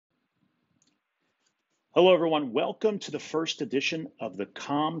Hello, everyone. Welcome to the first edition of the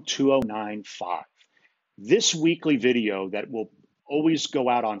COMM 2095. This weekly video that will always go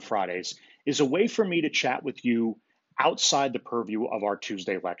out on Fridays is a way for me to chat with you outside the purview of our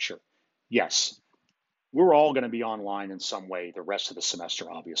Tuesday lecture. Yes, we're all going to be online in some way the rest of the semester,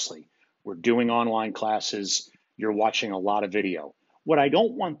 obviously. We're doing online classes. You're watching a lot of video. What I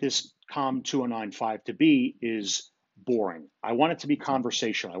don't want this COMM 2095 to be is boring. I want it to be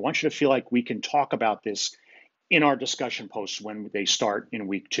conversational. I want you to feel like we can talk about this in our discussion posts when they start in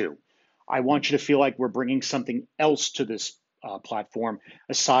week 2. I want you to feel like we're bringing something else to this platform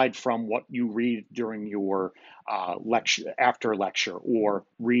aside from what you read during your lecture, after lecture, or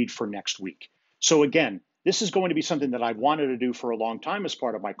read for next week. So again, this is going to be something that I've wanted to do for a long time as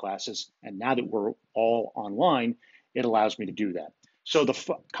part of my classes, and now that we're all online, it allows me to do that. So the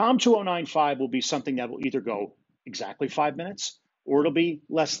COMM 2095 will be something that will either go exactly 5 minutes or it'll be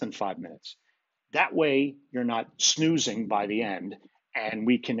less than 5 minutes. That way, you're not snoozing by the end, and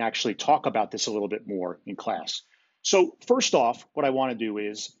we can actually talk about this a little bit more in class. So first off, what I want to do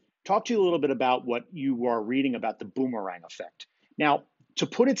is talk to you a little bit about what you are reading about the boomerang effect. Now, to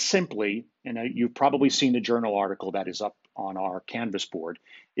put it simply, and you've probably seen the journal article that is up on our Canvas board,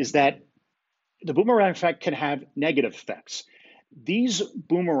 is that the boomerang effect can have negative effects. These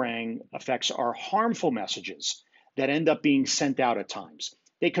boomerang effects are harmful messages that end up being sent out at times.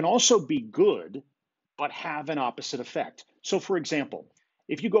 They can also be good, but have an opposite effect. So, for example,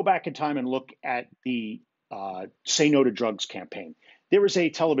 if you go back in time and look at the Say No to Drugs campaign, there was a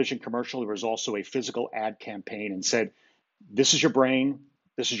television commercial. There was also a physical ad campaign and said, this is your brain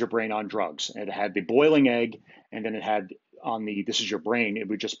on drugs. And it had the boiling egg, and then it had on the this is your brain, it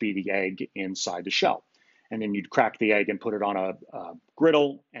would just be the egg inside the shell. And then you'd crack the egg and put it on a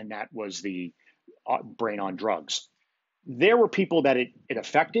griddle, and that was the brain on drugs. There were people that it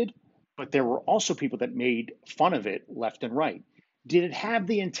affected, but there were also people that made fun of it left and right. Did it have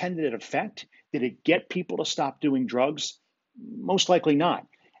the intended effect? Did it get people to stop doing drugs? Most likely not.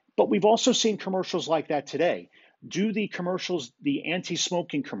 But we've also seen commercials like that today. Do the commercials, the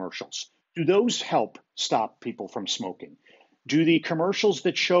anti-smoking commercials, do those help stop people from smoking? Do the commercials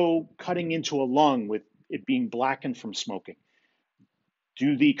that show cutting into a lung with it being blackened from smoking,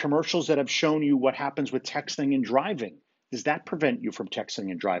 do the commercials that have shown you what happens with texting and driving, does that prevent you from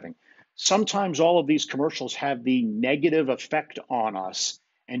texting and driving? Sometimes all of these commercials have the negative effect on us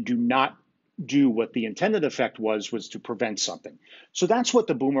and do not do what the intended effect was to prevent something. So that's what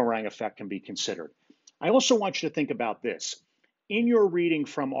the boomerang effect can be considered. I also want you to think about this. In your reading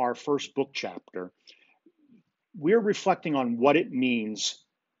from our first book chapter, we're reflecting on what it means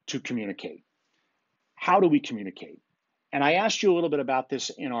to communicate. How do we communicate? And I asked you a little bit about this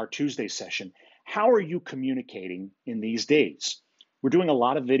in our Tuesday session. How are you communicating in these days? We're doing a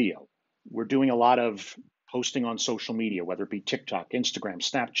lot of video. We're doing a lot of posting on social media, whether it be TikTok, Instagram,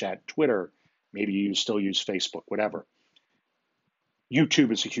 Snapchat, Twitter, maybe you still use Facebook, whatever.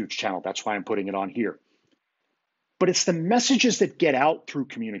 YouTube is a huge channel. That's why I'm putting it on here. But it's the messages that get out through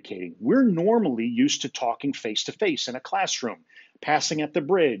communicating. We're normally used to talking face-to-face in a classroom, passing at the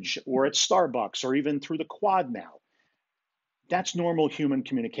bridge or at Starbucks or even through the quad now. That's normal human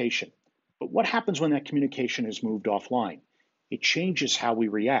communication. But what happens when that communication is moved offline? It changes how we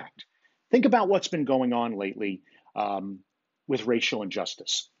react. Think about what's been going on lately with racial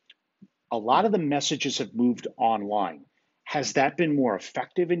injustice. A lot of the messages have moved online. Has that been more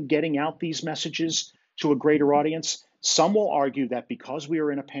effective in getting out these messages to a greater audience? Some will argue that because we are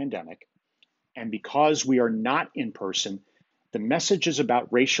in a pandemic and because we are not in person, the messages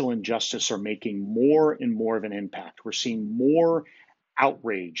about racial injustice are making more and more of an impact. We're seeing more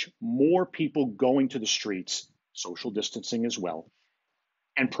outrage, more people going to the streets, social distancing as well,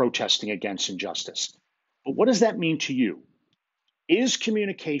 and protesting against injustice. But what does that mean to you? Is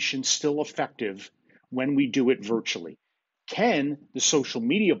communication still effective when we do it virtually? Can the social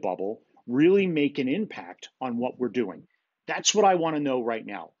media bubble really make an impact on what we're doing? That's what I want to know right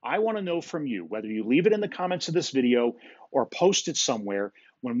now. I want to know from you, whether you leave it in the comments of this video or post it somewhere.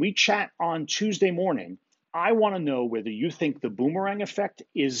 When we chat on Tuesday morning, I want to know whether you think the boomerang effect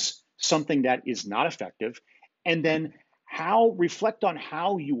is something that is not effective, and then reflect on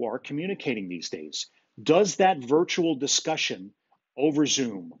how you are communicating these days. Does that virtual discussion over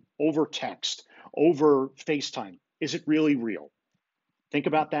Zoom, over text, over FaceTime, is it really real? Think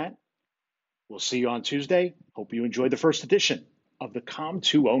about that. We'll see you on Tuesday. Hope you enjoyed the first edition of the COMM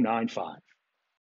 2095.